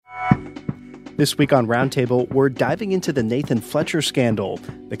This week on Roundtable, we're diving into the Nathan Fletcher scandal.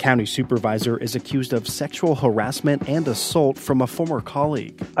 The county supervisor is accused of sexual harassment and assault from a former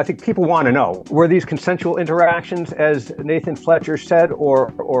colleague. I think people want to know, were these consensual interactions, as Nathan Fletcher said,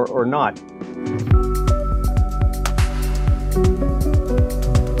 or not?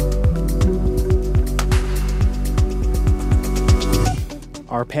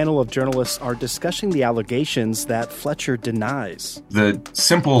 Our panel of journalists are discussing the allegations that Fletcher denies. The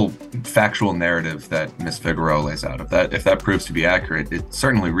simple factual narrative that Ms. Figueroa lays out, if that proves to be accurate, it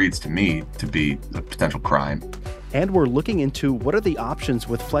certainly reads to me to be a potential crime. And we're looking into what are the options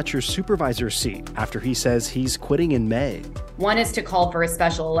with Fletcher's supervisor seat after he says he's quitting in May. One is to call for a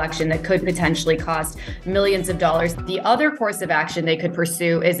special election that could potentially cost millions of dollars. The other course of action they could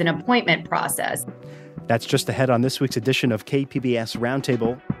pursue is an appointment process. That's just ahead on this week's edition of KPBS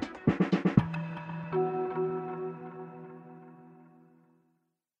Roundtable.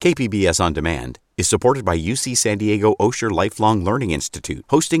 KPBS On Demand is supported by UC San Diego Osher Lifelong Learning Institute,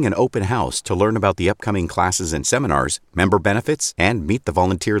 hosting an open house to learn about the upcoming classes and seminars, member benefits, and meet the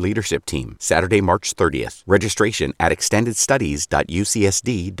volunteer leadership team. Saturday, March 30th. Registration at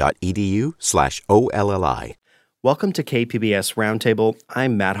extendedstudies.ucsd.edu/OLLI. Welcome to KPBS Roundtable.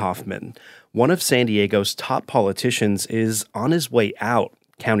 I'm Matt Hoffman. One of San Diego's top politicians is on his way out.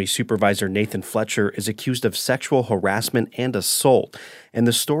 County Supervisor Nathan Fletcher is accused of sexual harassment and assault, and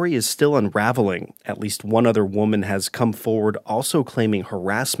the story is still unraveling. At least one other woman has come forward also claiming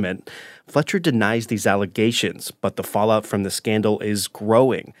harassment. Fletcher denies these allegations, but the fallout from the scandal is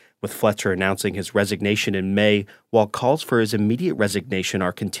growing, with Fletcher announcing his resignation in May, while calls for his immediate resignation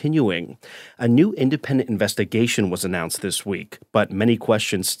are continuing. A new independent investigation was announced this week, but many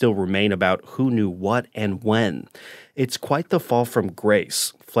questions still remain about who knew what and when. It's quite the fall from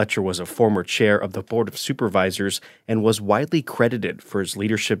grace. Fletcher was a former chair of the Board of Supervisors and was widely credited for his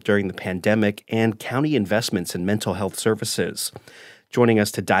leadership during the pandemic and county investments in mental health services. Joining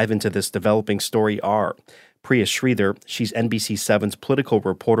us to dive into this developing story are Priya Sridhar, she's NBC7's political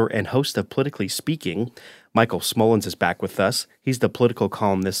reporter and host of Politically Speaking. Michael Smullins is back with us. He's the political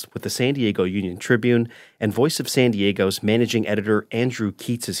columnist with the San Diego Union Tribune, and Voice of San Diego's managing editor Andrew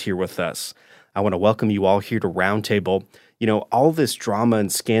Keats is here with us. I want to welcome you all here to Roundtable. You know, all this drama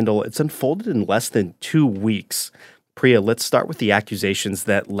and scandal, it's unfolded in less than 2 weeks. Priya, let's start with the accusations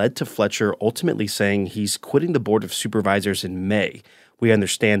that led to Fletcher ultimately saying he's quitting the Board of Supervisors in May. We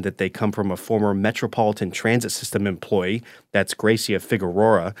understand that they come from a former Metropolitan Transit System employee, that's Gracia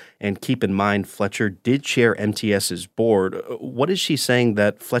Figueroa, and keep in mind Fletcher did chair MTS's board. What is she saying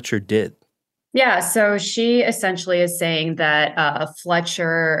that Fletcher did? Yeah, so she essentially is saying that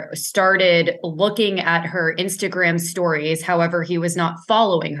Fletcher started looking at her Instagram stories. However, he was not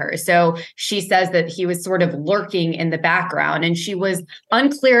following her. So she says that he was sort of lurking in the background. And she was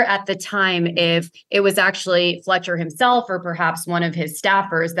unclear at the time if it was actually Fletcher himself or perhaps one of his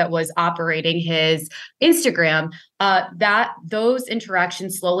staffers that was operating his Instagram. That those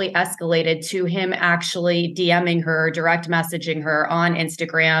interactions slowly escalated to him actually DMing her, direct messaging her on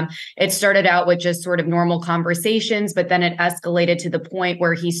Instagram. It started out with just sort of normal conversations, but then it escalated to the point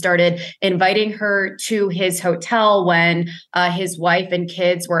where he started inviting her to his hotel when his wife and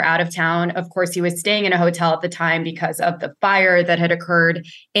kids were out of town. Of course, he was staying in a hotel at the time because of the fire that had occurred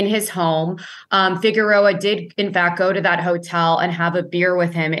in his home. Figueroa did, in fact, go to that hotel and have a beer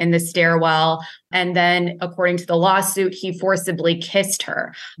with him in the stairwell. And then, according to the lawsuit, he forcibly kissed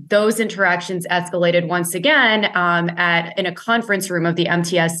her. Those interactions escalated once again in a conference room of the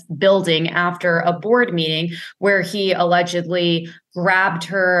MTS building after a board meeting where he allegedly grabbed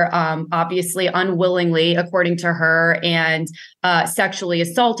her, obviously unwillingly, according to her, and sexually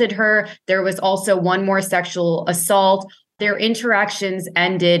assaulted her. There was also one more sexual assault. Their interactions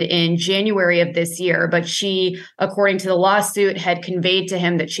ended in January of this year, but she, according to the lawsuit, had conveyed to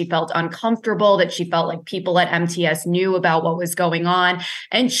him that she felt uncomfortable, that she felt like people at MTS knew about what was going on.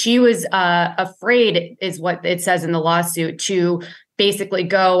 And she was afraid, is what it says in the lawsuit, to basically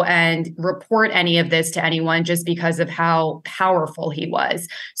go and report any of this to anyone just because of how powerful he was.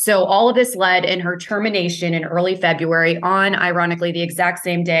 So all of this led in her termination in early February on, ironically, the exact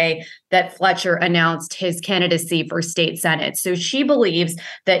same day that Fletcher announced his candidacy for state senate. So she believes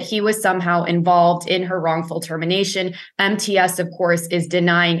that he was somehow involved in her wrongful termination. MTS, of course, is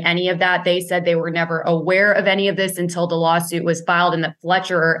denying any of that. They said they were never aware of any of this until the lawsuit was filed and that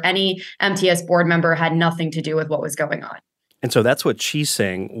Fletcher or any MTS board member had nothing to do with what was going on. And so that's what she's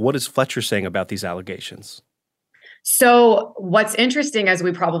saying. What is Fletcher saying about these allegations? So what's interesting, as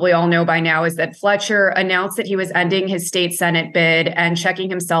we probably all know by now, is that Fletcher announced that he was ending his state Senate bid and checking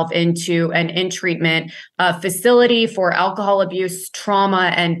himself into an in-treatment facility for alcohol abuse,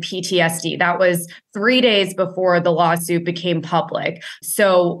 trauma, and PTSD. That was 3 days before the lawsuit became public.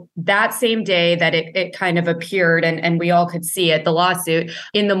 So that same day that it kind of appeared and we all could see it, the lawsuit,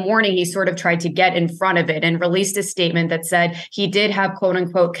 in the morning, he sort of tried to get in front of it and released a statement that said he did have, quote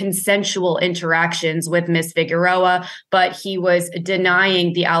unquote, consensual interactions with Ms. Figueroa, but he was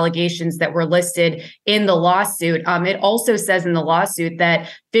denying the allegations that were listed in the lawsuit. It also says in the lawsuit that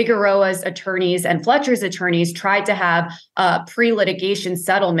Figueroa's attorneys and Fletcher's attorneys tried to have a pre-litigation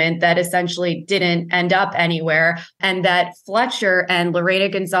settlement that essentially didn't end up anywhere, and that Fletcher and Lorena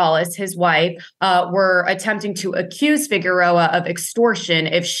Gonzalez, his wife, were attempting to accuse Figueroa of extortion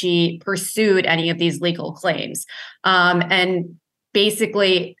if she pursued any of these legal claims. And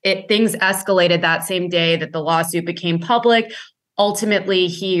basically, things escalated that same day that the lawsuit became public. Ultimately,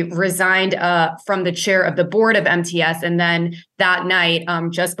 he resigned from the chair of the board of MTS. And then that night,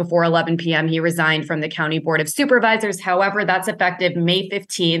 just before 11 p.m., he resigned from the county board of supervisors. However, that's effective May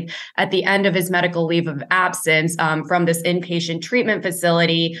 15th at the end of his medical leave of absence from this inpatient treatment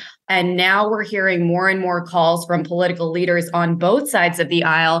facility. And now we're hearing more and more calls from political leaders on both sides of the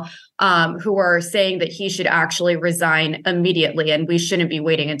aisle who are saying that he should actually resign immediately. And we shouldn't be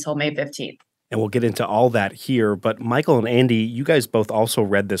waiting until May 15th. And we'll get into all that here. But Michael and Andy, you guys both also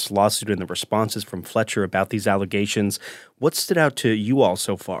read this lawsuit and the responses from Fletcher about these allegations. What stood out to you all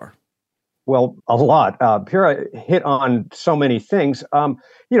so far? Well, a lot. Here I hit on so many things.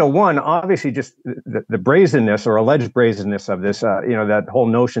 One, obviously just the brazenness or alleged brazenness of this, that whole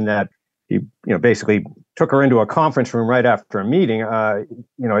notion that he, basically took her into a conference room right after a meeting.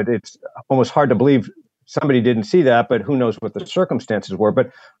 It's almost hard to believe somebody didn't see that, but who knows what the circumstances were.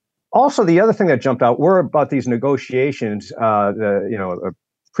 But also, the other thing that jumped out were about these negotiations, a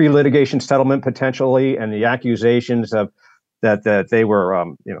pre-litigation settlement potentially, and the accusations of that they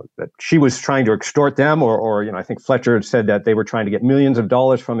were, that she was trying to extort them, or I think Fletcher had said that they were trying to get millions of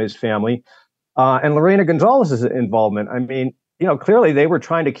dollars from his family, and Lorena Gonzalez's involvement. I mean, clearly they were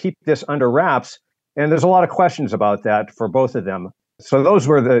trying to keep this under wraps, and there's a lot of questions about that for both of them. So those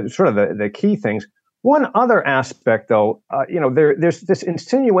were the key things. One other aspect, though, there's this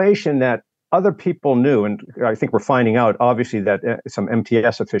insinuation that other people knew, and I think we're finding out, obviously, that some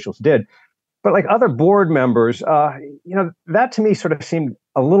MTS officials did, but like other board members, that to me sort of seemed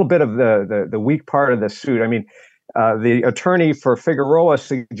a little bit of the weak part of the suit. I mean, the attorney for Figueroa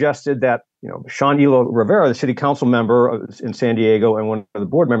suggested that, Sean Elo Rivera, the city council member in San Diego and one of the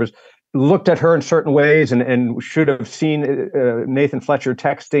board members, looked at her in certain ways and should have seen Nathan Fletcher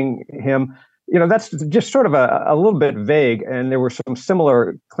texting him. That's just sort of a little bit vague, and there were some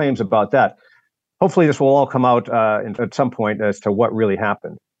similar claims about that. Hopefully this will all come out at some point as to what really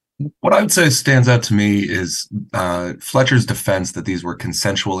happened. What I would say stands out to me is Fletcher's defense that these were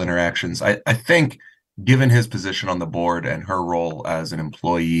consensual interactions. I think, given his position on the board and her role as an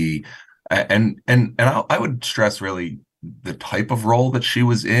employee, and I would stress really the type of role that she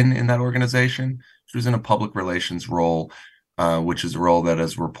was in that organization. She was in a public relations role, which is a role that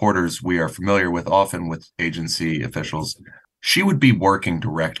as reporters we are familiar with often with agency officials. She would be working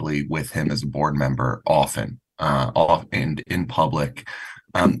directly with him as a board member often, and in public.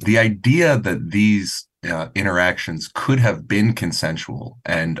 The idea that these interactions could have been consensual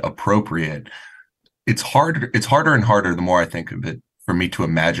and appropriate, it's harder and harder the more I think of it for me to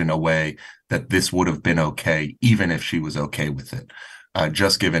imagine a way that this would have been okay, even if she was okay with it,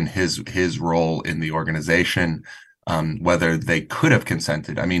 just given his role in the organization. Whether they could have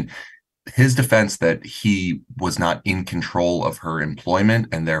consented. I mean, his defense that he was not in control of her employment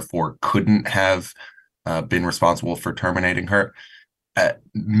and therefore couldn't have been responsible for terminating her.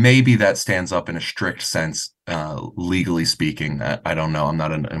 Maybe that stands up in a strict sense, legally speaking. I don't know. I'm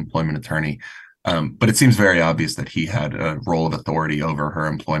not an employment attorney. But it seems very obvious that he had a role of authority over her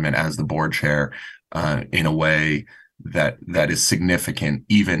employment as the board chair in a way that is significant,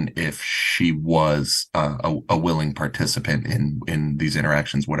 even if she was a willing participant in these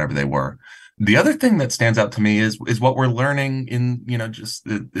interactions, whatever they were. The other thing that stands out to me is what we're learning in,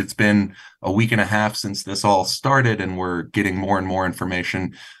 it's been a week and a half since this all started, and we're getting more and more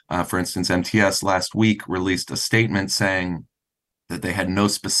information. For instance, MTS last week released a statement saying that they had no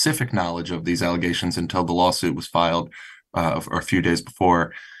specific knowledge of these allegations until the lawsuit was filed or a few days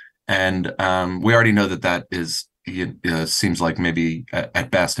before. And we already know that is seems like maybe at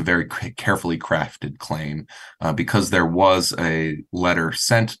best a very carefully crafted claim, because there was a letter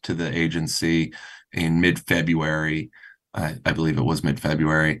sent to the agency in mid-February I believe it was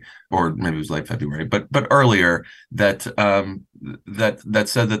mid-February, or maybe it was late February, but earlier, that that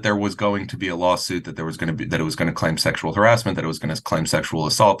said that there was going to be a lawsuit, that it was going to claim sexual harassment, that it was going to claim sexual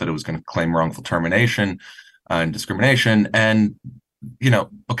assault, that it was going to claim wrongful termination and discrimination. And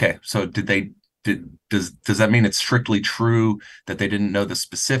okay, so does that mean it's strictly true that they didn't know the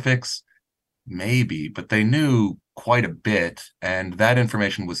specifics? Maybe, but they knew quite a bit, and that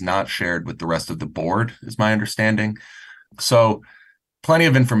information was not shared with the rest of the board, is my understanding. So plenty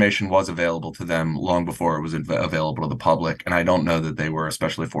of information was available to them long before it was available to the public, and I don't know that they were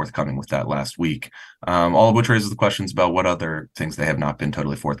especially forthcoming with that last week, all of which raises the questions about what other things they have not been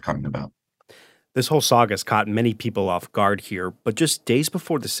totally forthcoming about. This whole saga has caught many people off guard here, but just days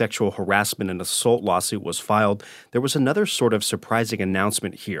before the sexual harassment and assault lawsuit was filed, there was another sort of surprising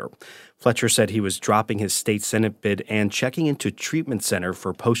announcement here. Fletcher said he was dropping his state Senate bid and checking into treatment center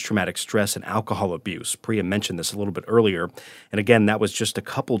for post-traumatic stress and alcohol abuse. Priya mentioned this a little bit earlier. And again, that was just a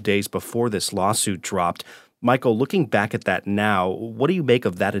couple days before this lawsuit dropped. Michael, looking back at that now, what do you make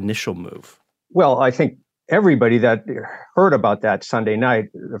of that initial move? Well, I think everybody that heard about that Sunday night,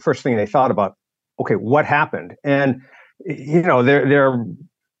 the first thing they thought about, okay, what happened? And, there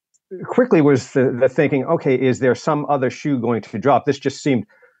quickly was the thinking, okay, is there some other shoe going to drop? This just seemed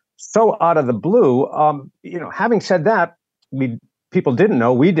so out of the blue. Having said that, people didn't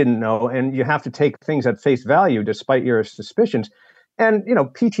know, we didn't know, and you have to take things at face value despite your suspicions. And,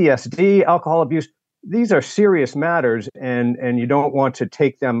 PTSD, alcohol abuse, these are serious matters, and you don't want to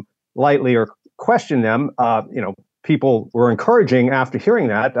take them lightly or question them. People were encouraging after hearing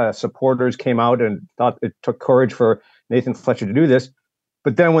that. Supporters came out and thought it took courage for Nathan Fletcher to do this.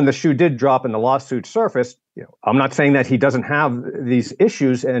 But then when the shoe did drop and the lawsuit surfaced, I'm not saying that he doesn't have these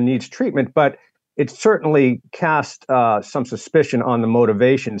issues and needs treatment, but it certainly cast some suspicion on the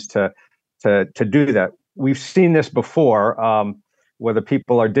motivations to do that. We've seen this before, whether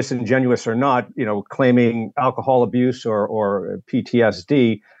people are disingenuous or not, claiming alcohol abuse or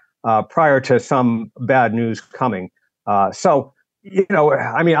PTSD. Prior to some bad news coming. I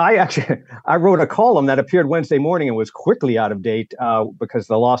wrote a column that appeared Wednesday morning and was quickly out of date because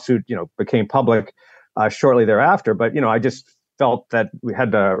the lawsuit, became public shortly thereafter. But, I just felt that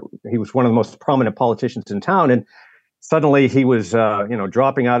he was one of the most prominent politicians in town. And suddenly he was,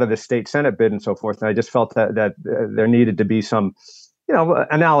 dropping out of the state Senate bid and so forth. And I just felt that there needed to be some,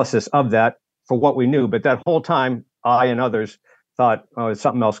 analysis of that for what we knew. But that whole time, I and others thought, oh, there's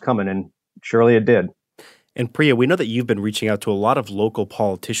something else coming, and surely it did. And Priya, we know that you've been reaching out to a lot of local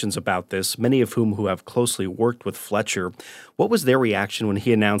politicians about this, many of whom who have closely worked with Fletcher. What was their reaction when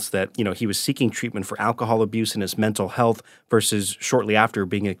he announced that, he was seeking treatment for alcohol abuse and his mental health versus shortly after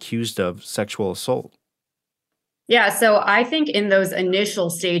being accused of sexual assault? Yeah, so I think in those initial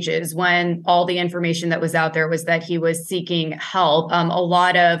stages, when all the information that was out there was that he was seeking help, a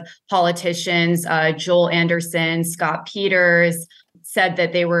lot of politicians, Joel Anderson, Scott Peters, said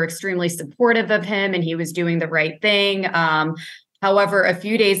that they were extremely supportive of him and he was doing the right thing. However, a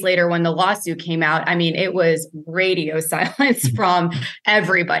few days later, when the lawsuit came out, it was radio silence from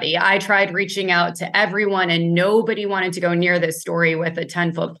everybody. I tried reaching out to everyone and nobody wanted to go near this story with a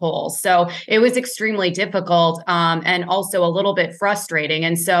 10-foot pole. So it was extremely difficult and also a little bit frustrating.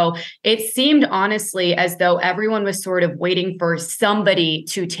 And so it seemed honestly as though everyone was sort of waiting for somebody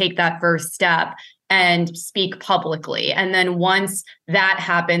to take that first step and speak publicly. And then once that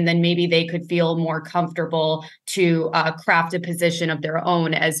happened, then maybe they could feel more comfortable to craft a position of their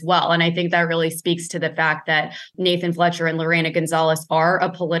own as well. And I think that really speaks to the fact that Nathan Fletcher and Lorena Gonzalez are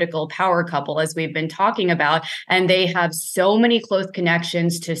a political power couple, as we've been talking about, and they have so many close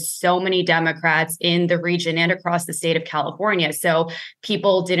connections to so many Democrats in the region and across the state of California. So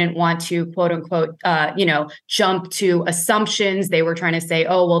people didn't want to, quote unquote, jump to assumptions. They were trying to say,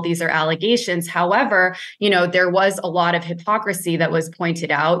 oh, well, these are allegations. However, there was a lot of hypocrisy that was pointed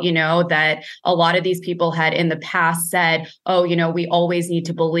out, that a lot of these people had in the past said, oh, we always need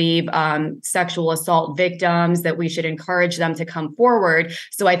to believe sexual assault victims, that we should encourage them to come forward.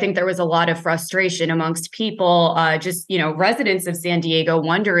 So I think there was a lot of frustration amongst people, residents of San Diego,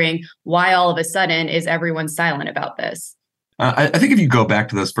 wondering why all of a sudden is everyone silent about this. I think if you go back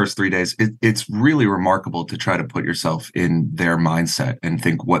to those first 3 days, it's really remarkable to try to put yourself in their mindset and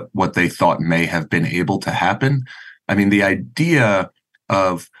think what they thought may have been able to happen. The idea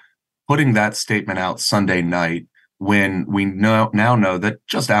of putting that statement out Sunday night when we now know that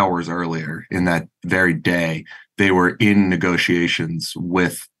just hours earlier in that very day, they were in negotiations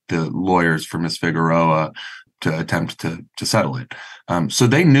with the lawyers for Ms. Figueroa to attempt to settle it. So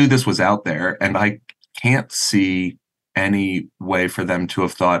they knew this was out there, and I can't see any way for them to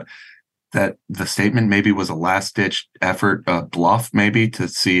have thought, that the statement maybe was a last-ditch effort, a bluff maybe, to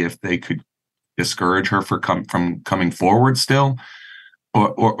see if they could discourage her from coming forward still,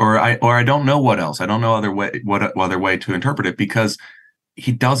 or I don't know what else. I don't know what other way to interpret it, because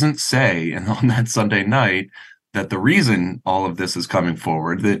he doesn't say, and on that Sunday night, that the reason all of this is coming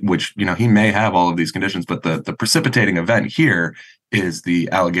forward, which he may have all of these conditions, but the precipitating event here is the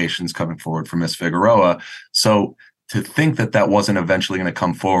allegations coming forward from Ms. Figueroa. So to think that wasn't eventually going to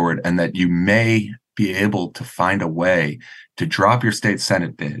come forward, and that you may be able to find a way to drop your state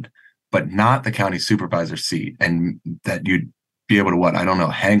Senate bid, but not the county supervisor seat, and that you'd be able to, I don't know,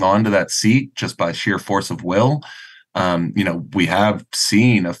 hang on to that seat just by sheer force of will. We have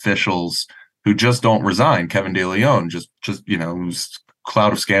seen officials who just don't resign. Kevin De Leon just was a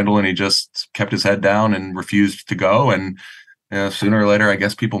cloud of scandal, and he just kept his head down and refused to go. And sooner or later, I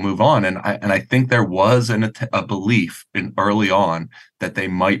guess people move on. And I think there was a belief early on that they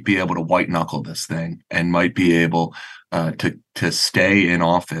might be able to white knuckle this thing and might be able to stay in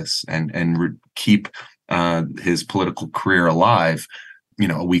office and keep his political career alive.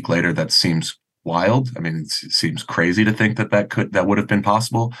 A week later, that seems wild. I mean, it seems crazy to think that would have been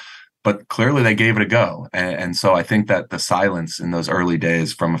possible. But clearly they gave it a go. And so I think that the silence in those early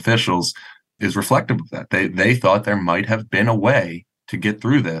days from officials is reflective of that. They thought there might have been a way to get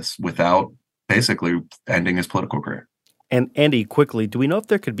through this without basically ending his political career. And Andy, quickly, do we know if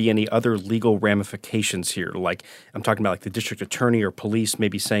there could be any other legal ramifications here? Like, I'm talking about like the district attorney or police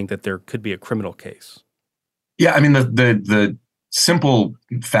maybe saying that there could be a criminal case. Yeah, I mean, the simple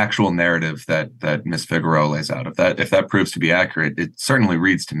factual narrative that Ms. Figueroa lays out, if that proves to be accurate, it certainly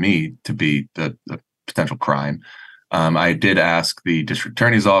reads to me to be the potential crime. I did ask the district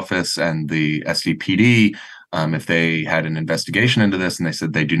attorney's office and the SDPD if they had an investigation into this, and they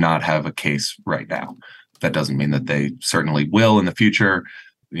said they do not have a case right now. That doesn't mean that they certainly will in the future.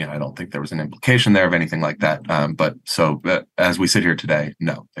 I don't think there was an implication there of anything like that. But as we sit here today,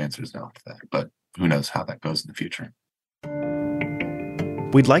 no, the answer is no to that. But who knows how that goes in the future.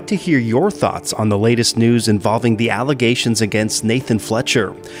 We'd like to hear your thoughts on the latest news involving the allegations against Nathan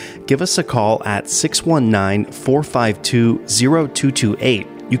Fletcher. Give us a call at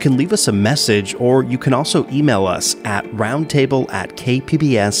 619-452-0228. You can leave us a message, or you can also email us at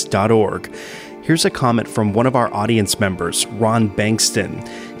roundtable@kpbs.org. Here's a comment from one of our audience members, Ron Bankston.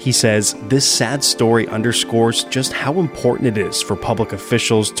 He says, "This sad story underscores just how important it is for public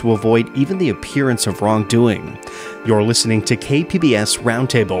officials to avoid even the appearance of wrongdoing." You're listening to KPBS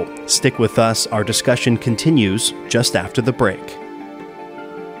Roundtable. Stick with us. Our discussion continues just after the break.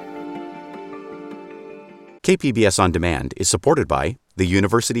 KPBS On Demand is supported by the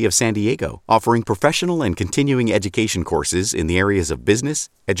University of San Diego, offering professional and continuing education courses in the areas of business,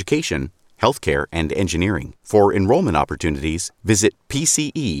 education, healthcare, and engineering. For enrollment opportunities, visit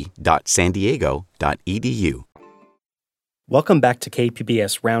pce.sandiego.edu. Welcome back to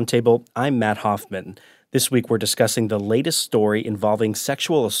KPBS Roundtable. I'm Matt Hoffman. This week, we're discussing the latest story involving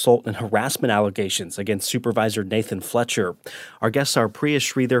sexual assault and harassment allegations against Supervisor Nathan Fletcher. Our guests are Priya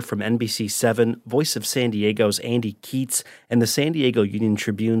Sridhar from NBC7, Voice of San Diego's Andy Keats, and the San Diego Union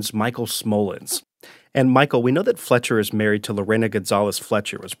Tribune's Michael Smolens. And Michael, we know that Fletcher is married to Lorena Gonzalez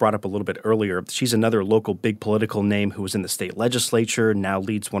Fletcher. It was brought up a little bit earlier. She's another local big political name who was in the state legislature, now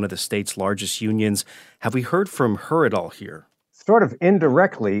leads one of the state's largest unions. Have we heard from her at all here? Sort of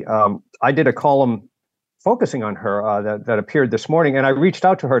indirectly. I did a column focusing on her that appeared this morning, and I reached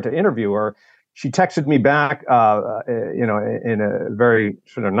out to her to interview her. She texted me back, in a very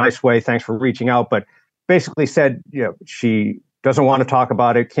sort of nice way. Thanks for reaching out, but basically said, she doesn't want to talk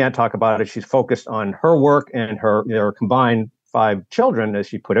about it, can't talk about it. She's focused on her work and her combined 5 children, as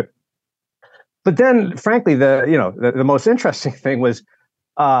she put it. But then, frankly, the most interesting thing was,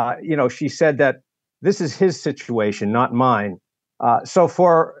 she said that this is his situation, not mine.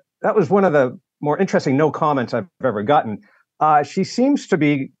 That was one of the more interesting no comments I've ever gotten. She seems to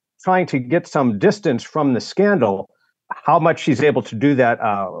be trying to get some distance from the scandal. How much she's able to do that,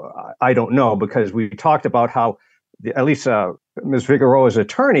 I don't know, because we talked about how at least Ms. Figueroa's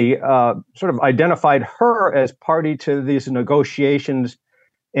attorney sort of identified her as party to these negotiations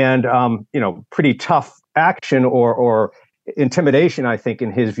and, pretty tough action or intimidation, I think,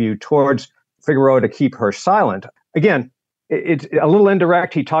 in his view, towards Figueroa to keep her silent. Again, it's a little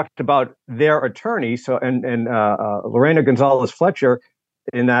indirect. He talked about their attorney. And Lorena Gonzalez Fletcher,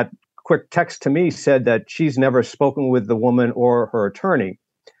 in that quick text to me, said that she's never spoken with the woman or her attorney.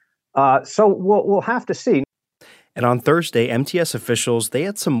 So we'll have to see. And on Thursday, MTS officials, they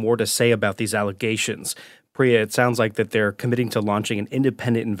had some more to say about these allegations. Priya, it sounds like that they're committing to launching an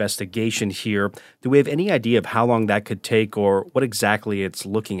independent investigation here. Do we have any idea of how long that could take or what exactly it's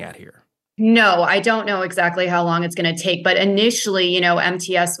looking at here? No, I don't know exactly how long it's going to take. But initially,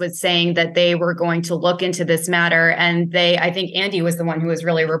 MTS was saying that they were going to look into this matter. And I think Andy was the one who was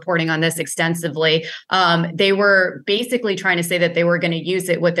really reporting on this extensively. They were basically trying to say that they were going to use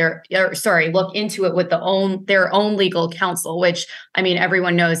it with look into it with their own legal counsel, which, I mean,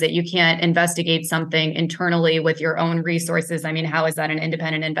 everyone knows that you can't investigate something internally with your own resources. I mean, how is that an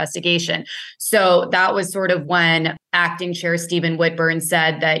independent investigation? So that was sort of when Acting Chair Stephen Whitburn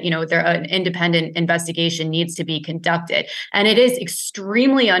said that, an independent investigation needs to be conducted. And it is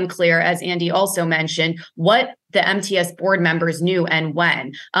extremely unclear, as Andy also mentioned, what the MTS board members knew and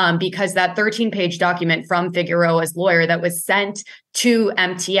when, because that 13-page document from Figueroa's lawyer that was sent to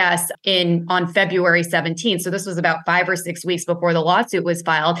MTS on February 17th. So this was about 5 or 6 weeks before the lawsuit was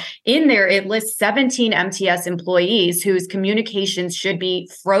filed. In there, it lists 17 MTS employees whose communications should be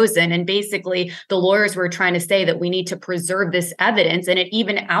frozen. And basically, the lawyers were trying to say that we need to preserve this evidence. And it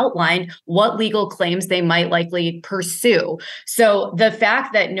even outlined what legal claims they might likely pursue. So the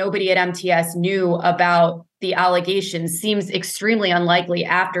fact that nobody at MTS knew about the allegations seems extremely unlikely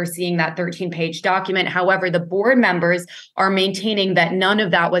after seeing that 13-page document. However, the board members are maintaining that none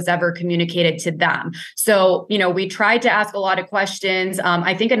of that was ever communicated to them. So, we tried to ask a lot of questions.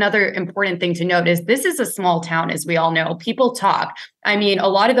 I think another important thing to note is this is a small town, as we all know. People talk. I mean, a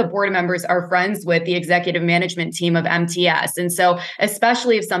lot of the board members are friends with the executive management team of MTS. And so,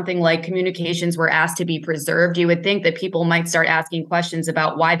 especially if something like communications were asked to be preserved, you would think that people might start asking questions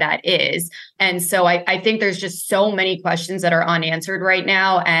about why that is. And so I think there's just so many questions that are unanswered right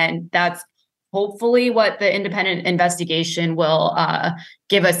now. And that's hopefully what the independent investigation will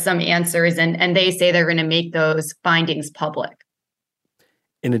give us some answers. And they say they're going to make those findings public.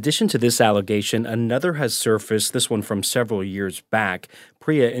 In addition to this allegation, another has surfaced, this one from several years back.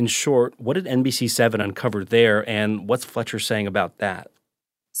 Priya, in short, what did NBC7 uncover there, and what's Fletcher saying about that?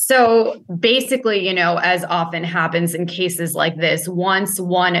 So basically, as often happens in cases like this, once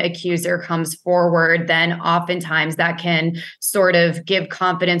one accuser comes forward, then oftentimes that can sort of give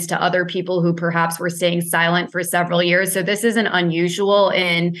confidence to other people who perhaps were staying silent for several years. So this isn't unusual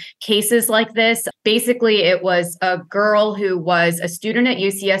in cases like this. Basically, it was a girl who was a student at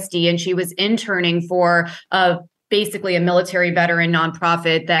UCSD, and she was interning for basically a military veteran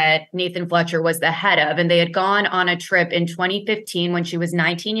nonprofit that Nathan Fletcher was the head of. And they had gone on a trip in 2015 when she was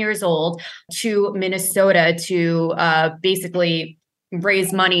 19 years old to Minnesota to basically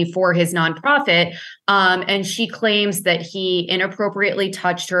raise money for his nonprofit. And she claims that he inappropriately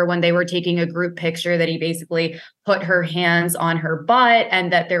touched her when they were taking a group picture, that he basically put her hands on her butt,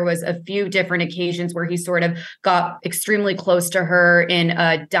 and that there was a few different occasions where he sort of got extremely close to her in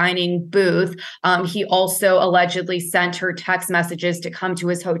a dining booth. He also allegedly sent her text messages to come to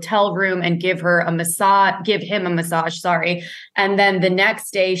his hotel room and give him a massage. And then the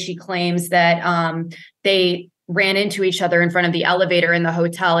next day she claims that they ran into each other in front of the elevator in the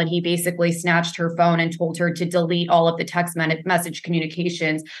hotel, and he basically snatched her phone and told her to delete all of the text message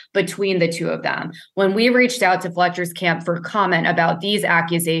communications between the two of them. When we reached out to Fletcher's camp for comment about these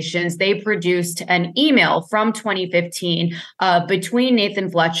accusations, they produced an email from 2015 between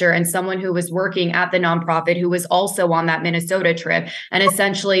Nathan Fletcher and someone who was working at the nonprofit who was also on that Minnesota trip. And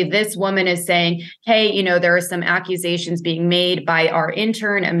essentially, this woman is saying, hey, there are some accusations being made by our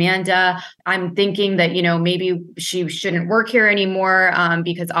intern, Amanda. I'm thinking that, maybe she shouldn't work here anymore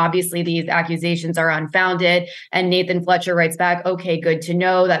because obviously these accusations are unfounded. And Nathan Fletcher writes back, okay, good to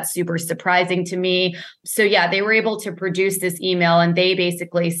know. That's super surprising to me. So yeah, they were able to produce this email, and they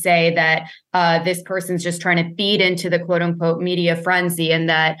basically say that this person's just trying to feed into the quote unquote media frenzy, and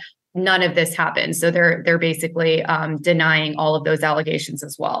that none of this happened. So they're basically denying all of those allegations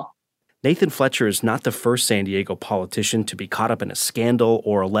as well. Nathan Fletcher is not the first San Diego politician to be caught up in a scandal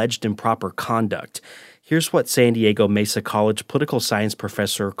or alleged improper conduct. Here's what San Diego Mesa College political science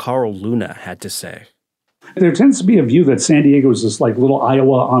professor Carl Luna had to say. There tends to be a view that San Diego is this like little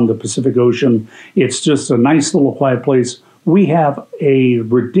Iowa on the Pacific Ocean. It's just a nice little quiet place. We have a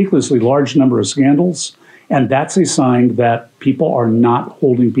ridiculously large number of scandals, and that's a sign that people are not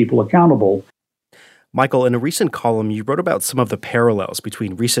holding people accountable. Michael, in a recent column, you wrote about some of the parallels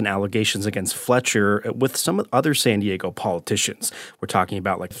between recent allegations against Fletcher with some other San Diego politicians. We're talking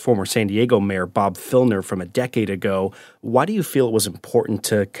about like former San Diego Mayor Bob Filner from a decade ago. Why do you feel it was important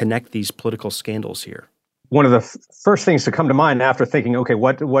to connect these political scandals here? One of the first things to come to mind after thinking, okay,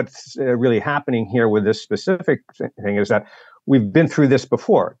 what's really happening here with this specific thing is that we've been through this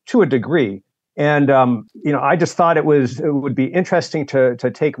before to a degree. And, I just thought it would be interesting to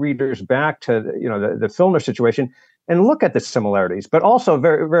take readers back to, the Filner situation and look at the similarities. But also,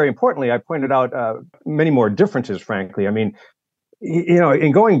 very, very importantly, I pointed out many more differences, frankly. I mean,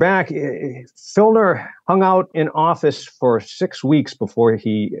 in going back, Filner hung out in office for 6 weeks before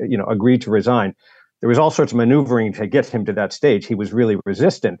he, agreed to resign. There was all sorts of maneuvering to get him to that stage. He was really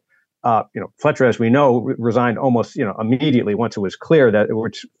resistant. Fletcher, as we know, resigned almost, immediately once it was clear that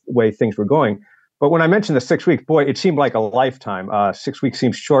which way things were going. But when I mentioned the 6 weeks, boy, it seemed like a lifetime. 6 weeks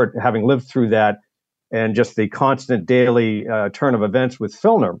seems short, having lived through that and just the constant daily turn of events with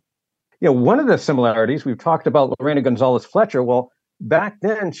Filner. One of the similarities, we've talked about Lorena Gonzalez Fletcher. Well, back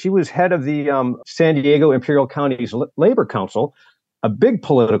then, she was head of the San Diego Imperial County's Labor Council, a big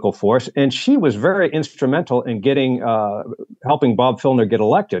political force, and she was very instrumental in helping Bob Filner get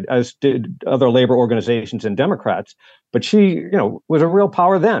elected, as did other labor organizations and Democrats. But she, was a real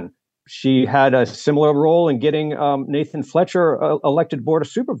power then. She had a similar role in getting Nathan Fletcher elected Board of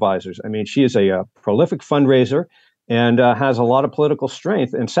Supervisors. I mean, she is a prolific fundraiser and has a lot of political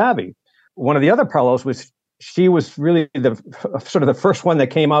strength and savvy. One of the other parallels was she was really the first one that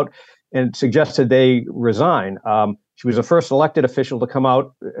came out and suggested they resign. She was the first elected official to come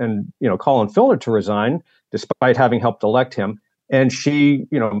out and call on Filner to resign, despite having helped elect him. And she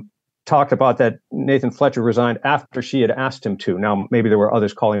talked about that Nathan Fletcher resigned after she had asked him to. Now, maybe there were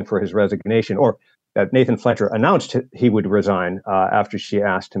others calling for his resignation, or that Nathan Fletcher announced he would resign after she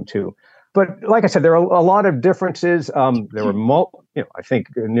asked him to. But like I said, there are a lot of differences. There were, I think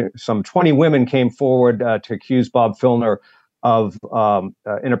some 20 women came forward to accuse Bob Filner of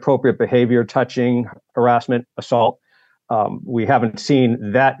inappropriate behavior, touching, harassment, assault. We haven't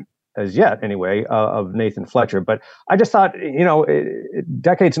seen that as yet, anyway, of Nathan Fletcher. But I just thought,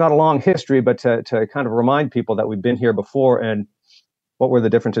 decade's not a long history, but to kind of remind people that we've been here before and what were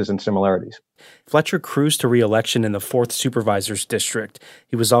the differences and similarities. Fletcher cruised to re-election in the 4th Supervisor's District.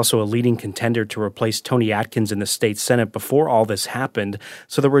 He was also a leading contender to replace Tony Atkins in the state Senate before all this happened,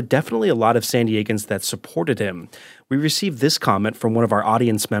 so there were definitely a lot of San Diegans that supported him. We received this comment from one of our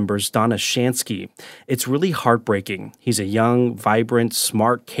audience members, Donna Shansky. It's really heartbreaking. He's a young, vibrant,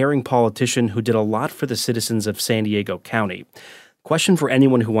 smart, caring politician who did a lot for the citizens of San Diego County. Question for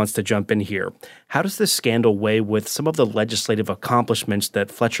anyone who wants to jump in here. How does this scandal weigh with some of the legislative accomplishments that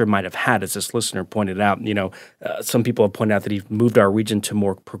Fletcher might have had, as this listener pointed out? Some people have pointed out that he moved our region to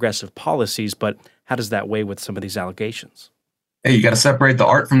more progressive policies, but how does that weigh with some of these allegations? Hey, you got to separate the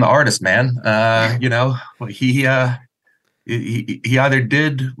art from the artist, man. He either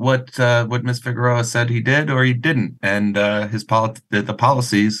did what Ms. Figueroa said he did, or he didn't. And the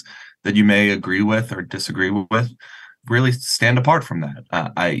policies that you may agree with or disagree with really stand apart from that.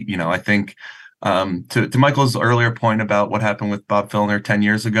 I think to Michael's earlier point about what happened with Bob Filner 10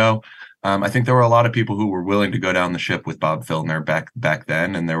 years ago, I think there were a lot of people who were willing to go down the ship with Bob Filner back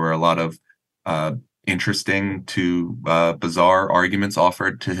then, and there were a lot of interesting to bizarre arguments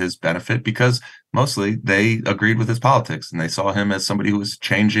offered to his benefit because mostly they agreed with his politics and they saw him as somebody who was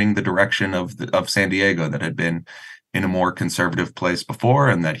changing the direction of San Diego that had been in a more conservative place before,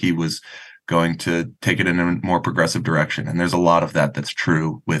 and that he was going to take it in a more progressive direction. And there's a lot of that's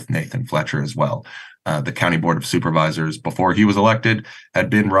true with Nathan Fletcher as well. The County Board of Supervisors, before he was elected, had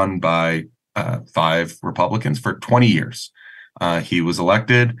been run by 5 Republicans for 20 years. He was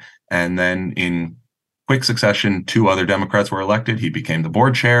elected, and then in quick succession, 2 other Democrats were elected. He became the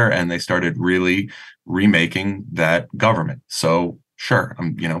board chair, and they started really remaking that government. So sure,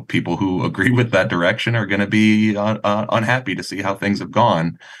 people who agree with that direction are going to be unhappy to see how things have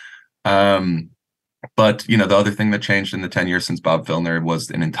gone. But the other thing that changed in the 10 years since Bob Filner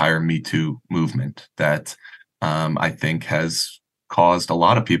was an entire Me Too movement that I think has caused a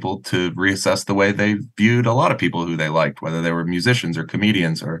lot of people to reassess the way they viewed a lot of people who they liked, whether they were musicians or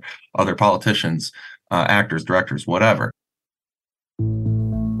comedians or other politicians, actors, directors, whatever.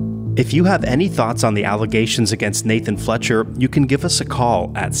 If you have any thoughts on the allegations against Nathan Fletcher, you can give us a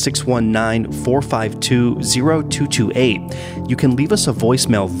call at 619-452-0228. You can leave us a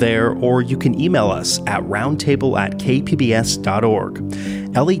voicemail there, or you can email us at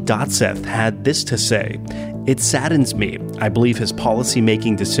roundtable@kpbs.org. Ellie Dotseth had this to say: "It saddens me. I believe his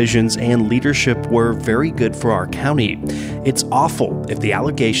policy-making decisions and leadership were very good for our county. It's awful if the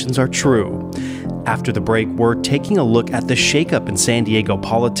allegations are true." After the break, we're taking a look at the shakeup in San Diego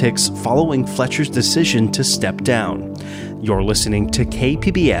politics following Fletcher's decision to step down. You're listening to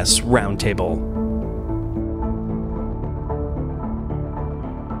KPBS Roundtable.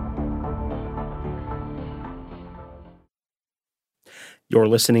 You're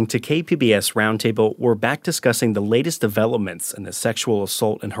listening to KPBS Roundtable. We're back discussing the latest developments in the sexual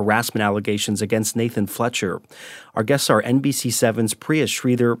assault and harassment allegations against Nathan Fletcher. Our guests are NBC7's Priya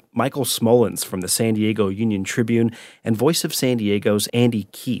Sridhar, Michael Smolens from the San Diego Union Tribune, and Voice of San Diego's Andy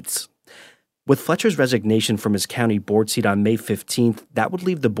Keats. With Fletcher's resignation from his county board seat on May 15th, that would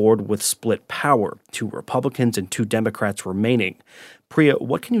leave the board with split power, 2 Republicans and 2 Democrats remaining. Priya,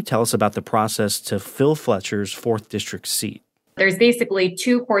 what can you tell us about the process to fill Fletcher's 4th district seat? There's basically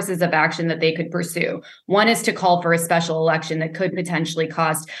 2 courses of action that they could pursue. One is to call for a special election that could potentially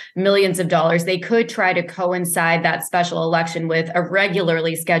cost millions of dollars. They could try to coincide that special election with a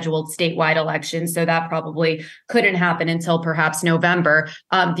regularly scheduled statewide election. So that probably couldn't happen until perhaps November.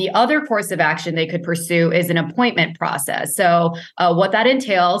 The other course of action they could pursue is an appointment process. So what that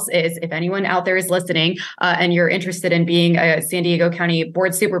entails is, if anyone out there is listening and you're interested in being a San Diego County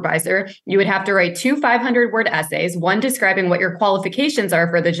board supervisor, you would have to write 2 500-word essays, one describing what your qualifications are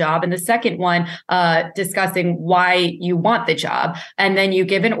for the job, and the second one discussing why you want the job. And then you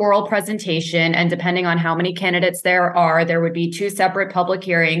give an oral presentation, and depending on how many candidates there are, there would be 2 separate public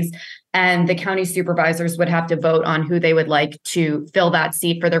hearings, and the county supervisors would have to vote on who they would like to fill that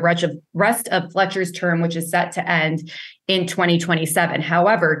seat for the rest of Fletcher's term, which is set to end in 2027.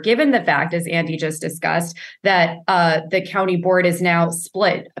 However, given the fact, as Andy just discussed, that the county board is now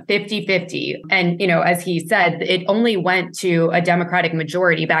split 50-50, and, as he said, it only went to a Democratic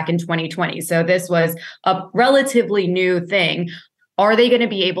majority back in 2020. So this was a relatively new thing. Are they going to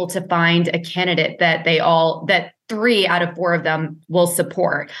be able to find a candidate that that 3 out of 4 of them will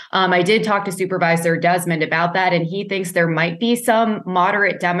support? I did talk to Supervisor Desmond about that, and he thinks there might be some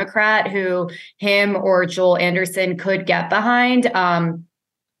moderate Democrat who him or Joel Anderson could get behind.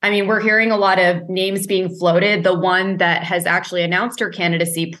 We're hearing a lot of names being floated. The one that has actually announced her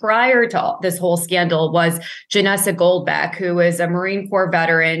candidacy prior to this whole scandal was Janessa Goldbeck, who is a Marine Corps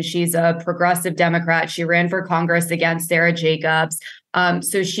veteran. She's a progressive Democrat. She ran for Congress against Sarah Jacobs.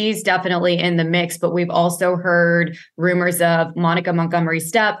 So she's definitely in the mix, but we've also heard rumors of Monica Montgomery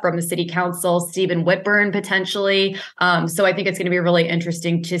Stepp from the city council, Stephen Whitburn potentially. So I think it's going to be really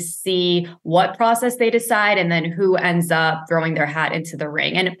interesting to see what process they decide and then who ends up throwing their hat into the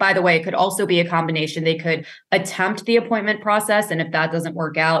ring. And by the way, it could also be a combination. They could attempt the appointment process, and if that doesn't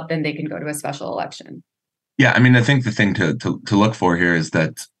work out, then they can go to a special election. Yeah, I think the thing to look for here is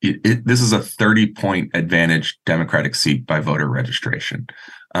that this is a 30-point advantage Democratic seat by voter registration.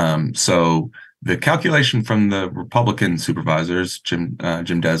 So the calculation from the Republican supervisors, Jim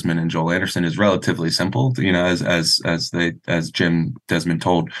Desmond and Joel Anderson, is relatively simple. As Jim Desmond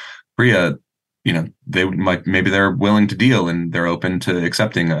told Priya, they're willing to deal and they're open to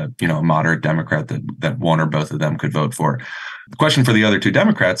accepting a moderate Democrat that one or both of them could vote for. The question for the other 2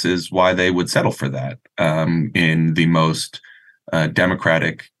 Democrats is why they would settle for that in the most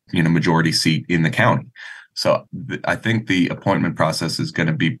Democratic majority seat in the county. So I think the appointment process is going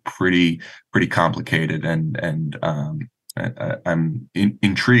to be pretty complicated, and I'm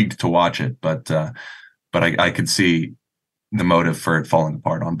intrigued to watch it, but I could see the motive for it falling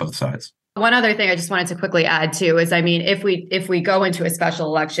apart on both sides. One other thing I just wanted to quickly add too is, if we go into a special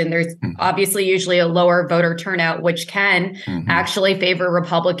election, there's obviously usually a lower voter turnout, which can actually favor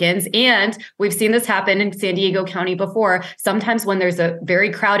Republicans. And we've seen this happen in San Diego County before. Sometimes when there's a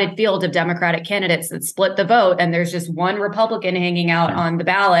very crowded field of Democratic candidates that split the vote and there's just one Republican hanging out on the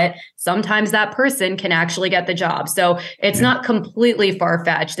ballot, sometimes that person can actually get the job. So it's not completely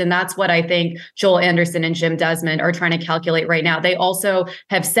far-fetched. And that's what I think Joel Anderson and Jim Desmond are trying to calculate right now. They also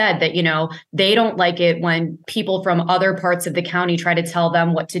have said that, they don't like it when people from other parts of the county try to tell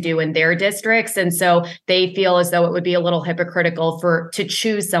them what to do in their districts. And so they feel as though it would be a little hypocritical to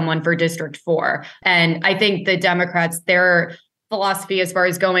choose someone for District 4. And I think the Democrats, their philosophy as far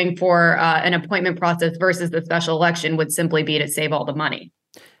as going for an appointment process versus the special election would simply be to save all the money.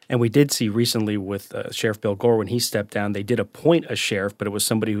 And we did see recently with Sheriff Bill Gore, when he stepped down, they did appoint a sheriff, but it was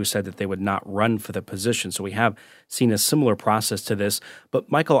somebody who said that they would not run for the position. So we have seen a similar process to this.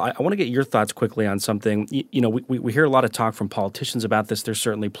 But Michael, I want to get your thoughts quickly on something. We hear a lot of talk from politicians about this. They're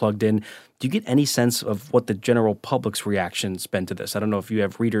certainly plugged in. Do you get any sense of what the general public's reaction's been to this? I don't know if you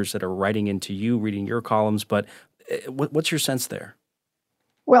have readers that are writing into you, reading your columns, but what's your sense there?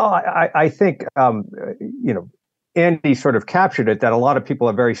 Well, I think, Andy sort of captured it, that a lot of people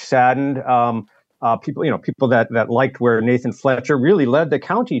are very saddened. People that liked where Nathan Fletcher really led the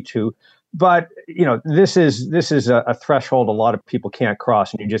county to. But, this is a threshold a lot of people can't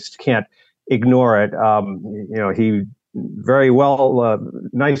cross, and you just can't ignore it. He very well,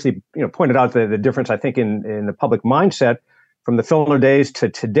 nicely, pointed out the difference, I think, in the public mindset from the Filner days to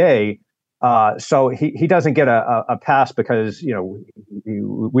today. So he doesn't get a pass because,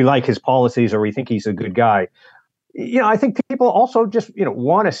 we like his policies or we think he's a good guy. I think people also just,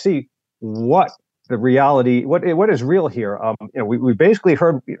 want to see what the reality, what is real here. We basically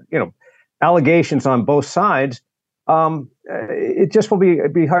heard, allegations on both sides. It just will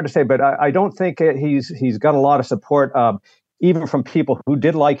be hard to say, but I don't think he's got a lot of support, even from people who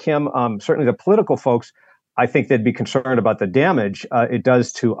did like him. Certainly the political folks, I think they'd be concerned about the damage it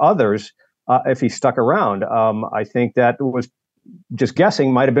does to others if he stuck around. I think that was just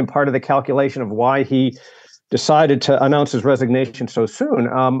guessing, might have been part of the calculation of why he decided to announce his resignation so soon.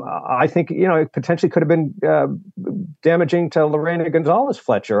 I think, it potentially could have been damaging to Lorena Gonzalez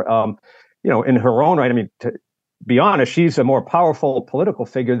Fletcher, in her own right. I mean, to be honest, she's a more powerful political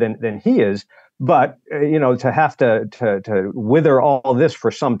figure than he is. But, to have to wither all this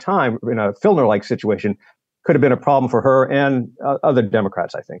for some time in a Filner-like situation could have been a problem for her and other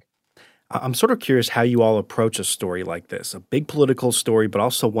Democrats, I think. I'm sort of curious how you all approach a story like this, a big political story, but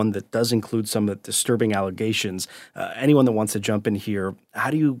also one that does include some of the disturbing allegations. Anyone that wants to jump in here, how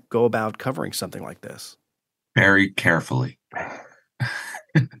do you go about covering something like this? Very carefully.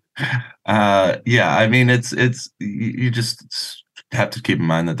 I mean, it's you just have to keep in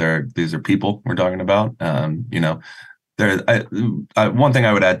mind that these are people we're talking about. One thing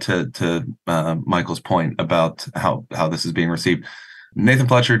I would add to Michael's point about how this is being received. Nathan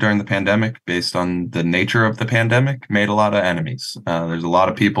Fletcher during the pandemic, based on the nature of the pandemic, made a lot of enemies. There's a lot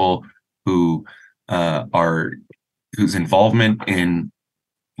of people whose involvement in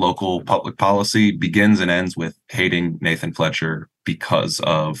local public policy begins and ends with hating Nathan Fletcher because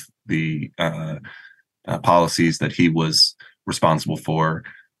of the policies that he was responsible for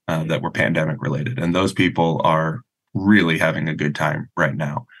that were pandemic related. And those people are really having a good time right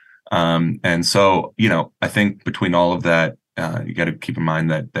now. And so, I think between all of that, you got to keep in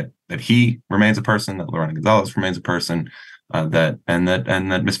mind that he remains a person, that Lorena Gonzalez remains a person, that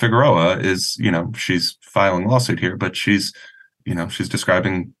Ms. Figueroa is, she's filing a lawsuit here, but she's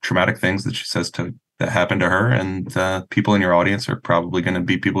describing traumatic things that she says that happened to her, and people in your audience are probably going to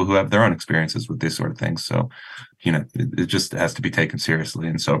be people who have their own experiences with these sort of things. So, it just has to be taken seriously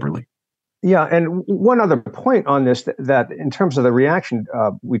and soberly. Yeah, and one other point on this, that in terms of the reaction,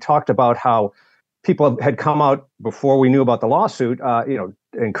 we talked about how people had come out before we knew about the lawsuit,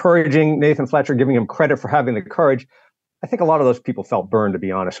 encouraging Nathan Fletcher, giving him credit for having the courage. I think a lot of those people felt burned, to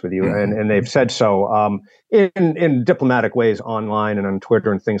be honest with you, and they've said so in diplomatic ways online and on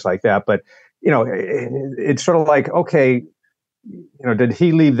Twitter and things like that. But it's sort of like, okay, did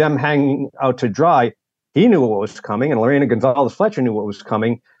he leave them hanging out to dry? He knew what was coming, and Lorena Gonzalez Fletcher knew what was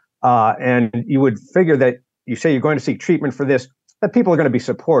coming, and you would figure that you say you're going to seek treatment for this, that people are going to be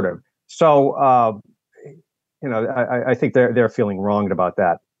supportive. So, I think they're feeling wronged about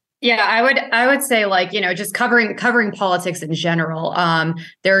that. Yeah, I would say, just covering politics in general.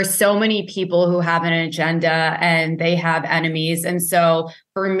 There are so many people who have an agenda and they have enemies. And so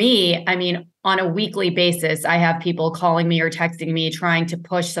for me, I mean, on a weekly basis, I have people calling me or texting me trying to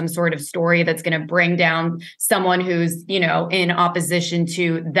push some sort of story that's going to bring down someone who's, in opposition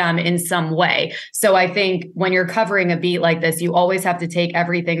to them in some way. So I think when you're covering a beat like this, you always have to take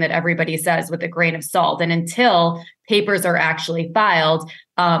everything that everybody says with a grain of salt. And until papers are actually filed,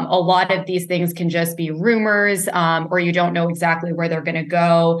 a lot of these things can just be rumors, or you don't know exactly where they're going to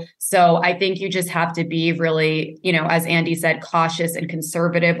go. So I think you just have to be really, as Andy said, cautious and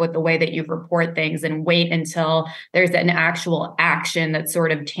conservative with the way that you report things, and wait until there's an actual action that's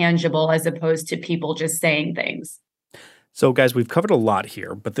sort of tangible, as opposed to people just saying things. So, guys, we've covered a lot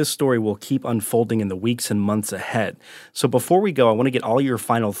here, but this story will keep unfolding in the weeks and months ahead. So before we go, I want to get all your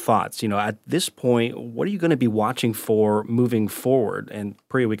final thoughts. At this point, what are you going to be watching for moving forward? And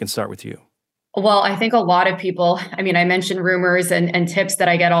Priya, we can start with you. Well, I think a lot of people, I mentioned rumors and tips that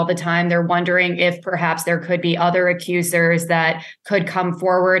I get all the time. They're wondering if perhaps there could be other accusers that could come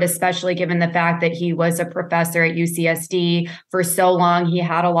forward, especially given the fact that he was a professor at UCSD for so long. He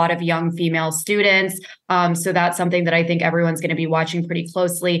had a lot of young female students. So that's something that I think everyone's going to be watching pretty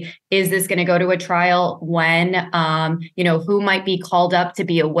closely. Is this going to go to a trial? When? Who might be called up to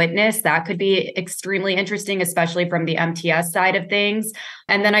be a witness? That could be extremely interesting, especially from the MTS side of things.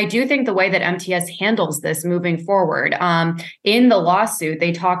 And then I do think the way that MTS handles this moving forward, in the lawsuit,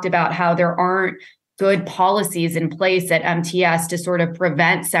 they talked about how there aren't good policies in place at MTS to sort of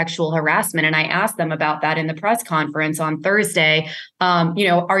prevent sexual harassment. And I asked them about that in the press conference on Thursday.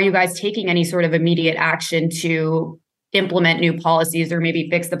 Are you guys taking any sort of immediate action to implement new policies or maybe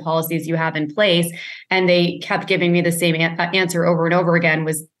fix the policies you have in place? And they kept giving me the same answer over and over again,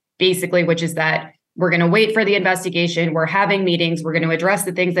 was basically, which is that we're going to wait for the investigation. We're having meetings. We're going to address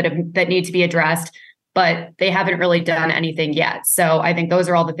the things that need to be addressed, but they haven't really done anything yet. So I think those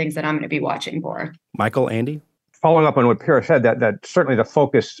are all the things that I'm going to be watching for. Michael, Andy? Following up on what Pira said, that certainly the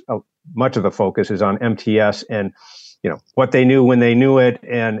focus, much of the focus is on MTS and, what they knew when they knew it,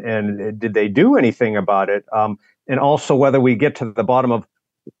 and did they do anything about it? and also whether we get to the bottom of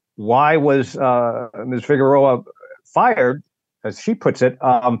why was Ms. Figueroa fired, as she puts it,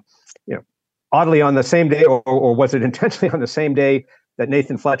 oddly on the same day, or was it intentionally on the same day that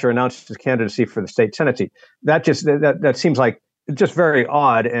Nathan Fletcher announced his candidacy for the state Senate seat? That just that seems like just very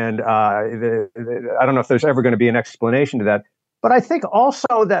odd, and I don't know if there's ever going to be an explanation to that. But I think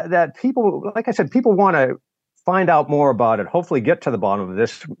also that people, like I said, people want to find out more about it. Hopefully, get to the bottom of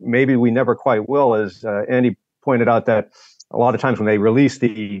this. Maybe we never quite will, as Andy pointed out, that a lot of times when they release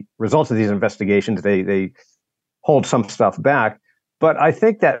the results of these investigations, they hold some stuff back. But I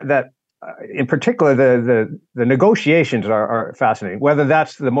think that in particular, the negotiations are fascinating. Whether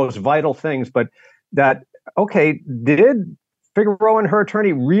that's the most vital things, but that, okay, did Figueroa and her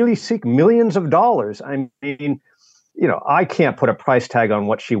attorney really seek millions of dollars? I mean, I can't put a price tag on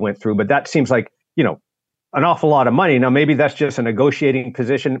what she went through, but that seems like, an awful lot of money. Now, maybe that's just a negotiating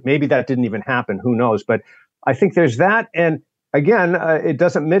position. Maybe that didn't even happen. Who knows? But I think there's that. And again, it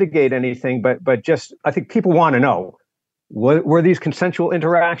doesn't mitigate anything, but just, I think people want to know, were these consensual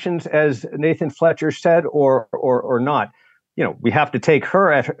interactions, as Nathan Fletcher said, or not? We have to take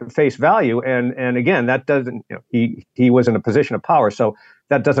her at face value. And again, that doesn't, he was in a position of power. So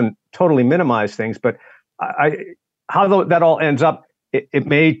that doesn't totally minimize things. But how that all ends up, it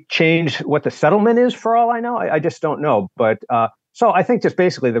may change what the settlement is, for all I know. I just don't know. But so I think just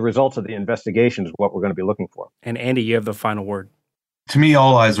basically the results of the investigation is what we're going to be looking for. And Andy, you have the final word. To me,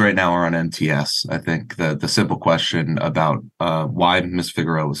 all eyes right now are on MTS. I think the simple question about why Ms.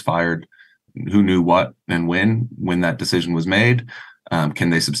 Figueroa was fired, who knew what and when that decision was made, can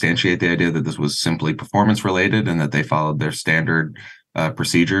they substantiate the idea that this was simply performance related and that they followed their standard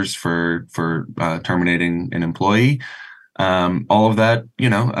procedures for terminating an employee? All of that,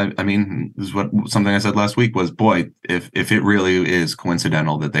 I mean, this is something I said last week was, boy, if it really is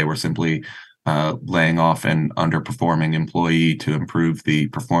coincidental that they were simply laying off an underperforming employee to improve the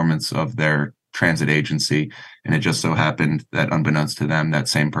performance of their transit agency, and it just so happened that, unbeknownst to them, that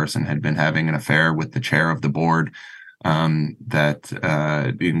same person had been having an affair with the chair of the board, that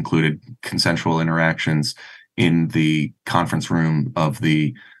included consensual interactions in the conference room of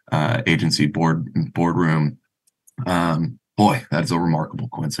the agency boardroom. Boy, that is a remarkable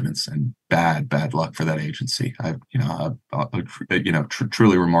coincidence and bad luck for that agency.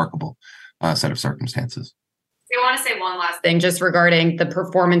 Truly remarkable set of circumstances. I want to say one last thing just regarding the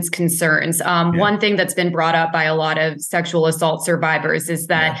performance concerns. One thing that's been brought up by a lot of sexual assault survivors is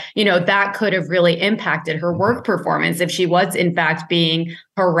that, that could have really impacted her work performance if she was in fact being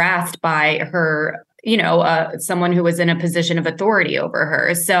harassed by her, someone who was in a position of authority over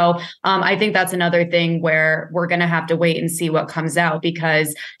her. So I think that's another thing where we're going to have to wait and see what comes out,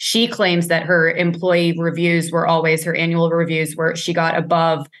 because she claims that her employee reviews were always, her annual reviews where she got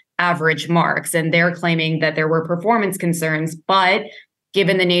above average marks, and they're claiming that there were performance concerns. But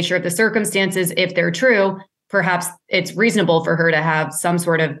given the nature of the circumstances, if they're true, perhaps it's reasonable for her to have some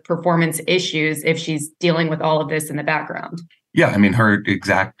sort of performance issues if she's dealing with all of this in the background. Yeah, I mean, her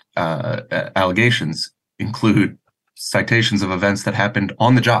exact allegations include citations of events that happened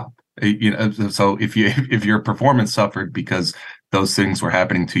on the job. So if your performance suffered because those things were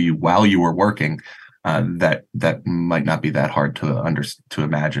happening to you while you were working, that might not be that hard to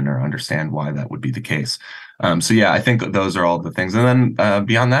imagine or understand why that would be the case. So yeah, I think those are all the things. And then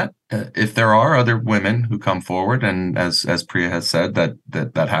beyond that, if there are other women who come forward, and as Priya has said,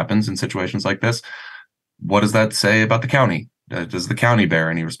 that happens in situations like this, what does that say about the county? Does the county bear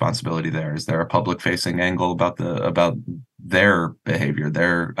any responsibility there? Is there a public-facing angle about their behavior,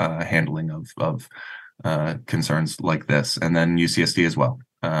 their handling of concerns like this? And then UCSD as well.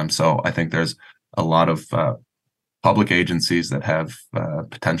 So I think there's a lot of public agencies that have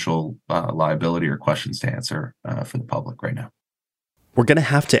potential liability or questions to answer for the public right now. We're going to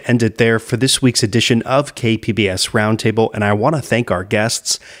have to end it there for this week's edition of KPBS Roundtable, and I want to thank our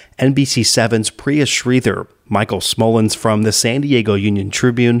guests, NBC7's Priya Sridhar, Michael Smolens from the San Diego Union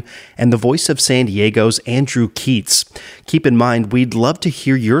Tribune, and the Voice of San Diego's Andrew Keats. Keep in mind, we'd love to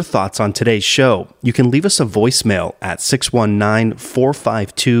hear your thoughts on today's show. You can leave us a voicemail at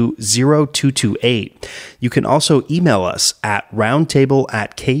 619-452-0228. You can also email us at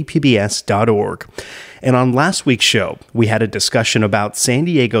roundtable@kpbs.org. And on last week's show, we had a discussion about San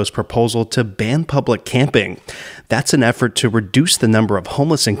Diego's proposal to ban public camping. That's an effort to reduce the number of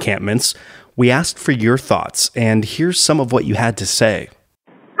homeless encampments. We asked for your thoughts, and here's some of what you had to say.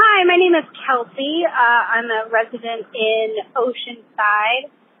 Hi, my name is Kelsey. I'm a resident in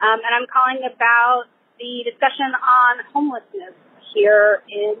Oceanside, and I'm calling about the discussion on homelessness here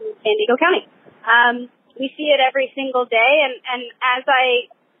in San Diego County. We see it every single day, and as I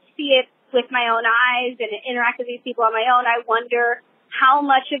see it with my own eyes and interact with these people on my own, I wonder how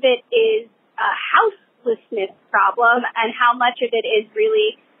much of it is a houselessness problem and how much of it is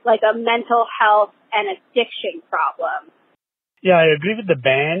really like a mental health and addiction problem. Yeah, I agree with the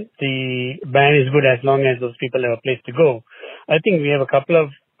ban. The ban is good as long as those people have a place to go. I think we have a couple of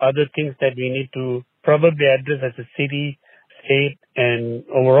other things that we need to probably address as a city, state, and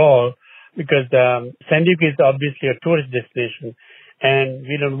overall, because San Diego is obviously a tourist destination, and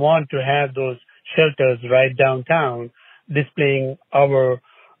we don't want to have those shelters right downtown displaying our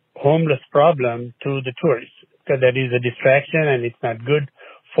homeless problem to the tourists, because that is a distraction and it's not good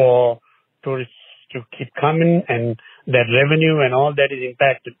for tourists to keep coming, and that revenue and all that is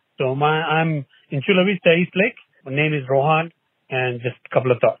impacted. So I'm in Chula Vista, East Lake. My name is Rohan, and just a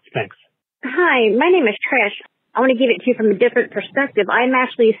couple of thoughts. Thanks. Hi, my name is Trish. I want to give it to you from a different perspective. I'm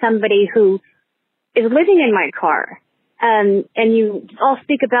actually somebody who is living in my car. And you all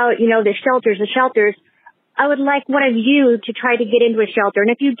speak about, the shelters. I would like one of you to try to get into a shelter. And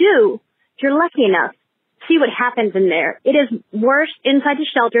if you do, if you're lucky enough, see what happens in there. It is worse inside the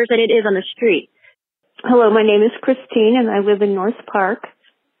shelters than it is on the street. Hello, my name is Christine, and I live in North Park.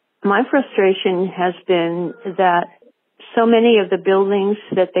 My frustration has been that so many of the buildings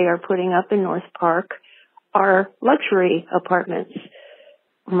that they are putting up in North Park are luxury apartments.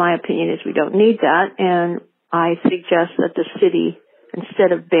 My opinion is we don't need that, and I suggest that the city,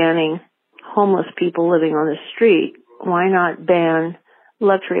 instead of banning homeless people living on the street, why not ban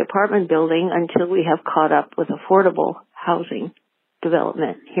luxury apartment building until we have caught up with affordable housing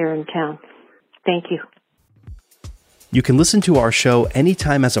development here in town? Thank you. You can listen to our show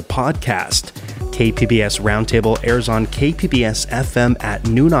anytime as a podcast. KPBS Roundtable airs on KPBS FM at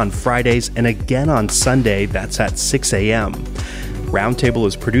noon on Fridays and again on Sunday, that's at 6 a.m. Roundtable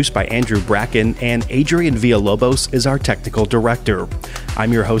is produced by Andrew Bracken, and Adrian Villalobos is our technical director.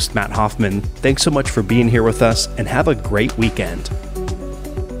 I'm your host, Matt Hoffman. Thanks so much for being here with us, and have a great weekend.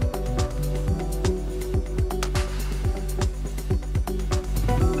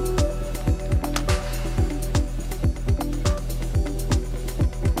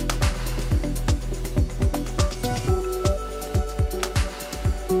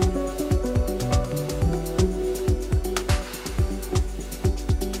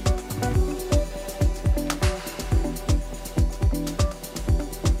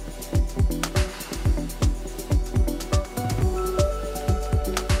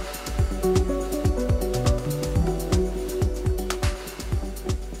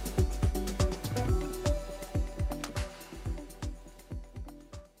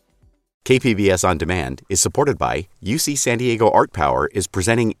 KPBS On Demand is supported by UC San Diego Art Power is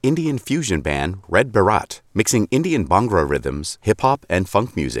presenting Indian fusion band Red Bharat, mixing Indian Bhangra rhythms, hip-hop, and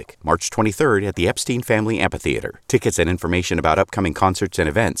funk music, March 23rd at the Epstein Family Amphitheater. Tickets and information about upcoming concerts and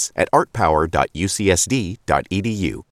events at artpower.ucsd.edu.